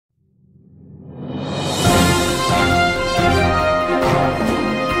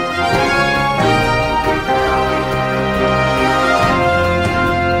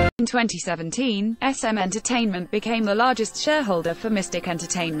2017, SM Entertainment became the largest shareholder for Mystic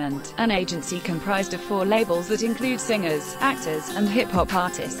Entertainment, an agency comprised of 4 labels that include singers, actors, and hip-hop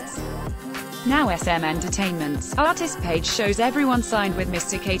artists. Now SM Entertainment's artist page shows everyone signed with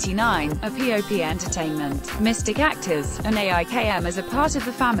Mystic 89, a POP Entertainment, Mystic Actors, and AIKM as a part of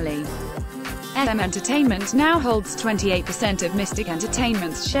the family. SM Entertainment now holds 28% of Mystic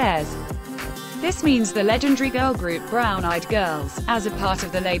Entertainment's shares. This means the legendary girl group Brown Eyed Girls, as a part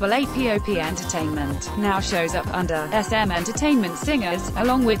of the label APOP Entertainment, now shows up under SM Entertainment singers,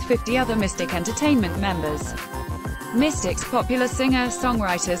 along with 50 other Mystic Entertainment members. Mystic's popular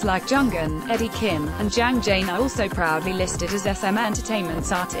singer-songwriters like Jungkook, Eddie Kim, and Jang Jane are also proudly listed as SM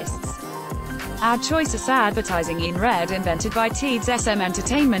Entertainment's artists. Ad Choices advertising in red invented by Teeds. SM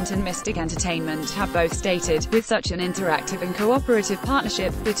Entertainment and Mystic Entertainment have both stated, with such an interactive and cooperative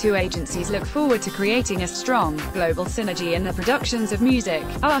partnership, the two agencies look forward to creating a strong, global synergy in the productions of music,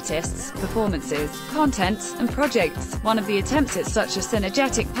 artists, performances, contents, and projects. One of the attempts at such a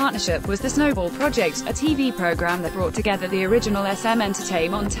synergetic partnership was the Snowball Project, a TV program that brought together the original SM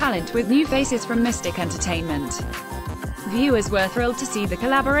Entertainment talent with new faces from Mystic Entertainment. Viewers were thrilled to see the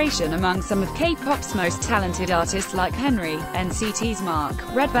collaboration among some of K-pop's most talented artists like Henry, NCT's Mark,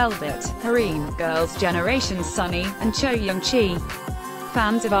 Red Velvet, Harim, Girls' Generation's Sunny, and Cho Young-chi.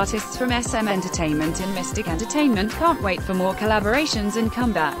 Fans of artists from SM Entertainment and Mystic Entertainment can't wait for more collaborations and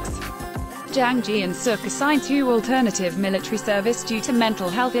comebacks. Jang Ji and Suk assigned to alternative military service due to mental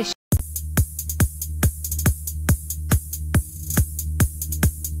health issues.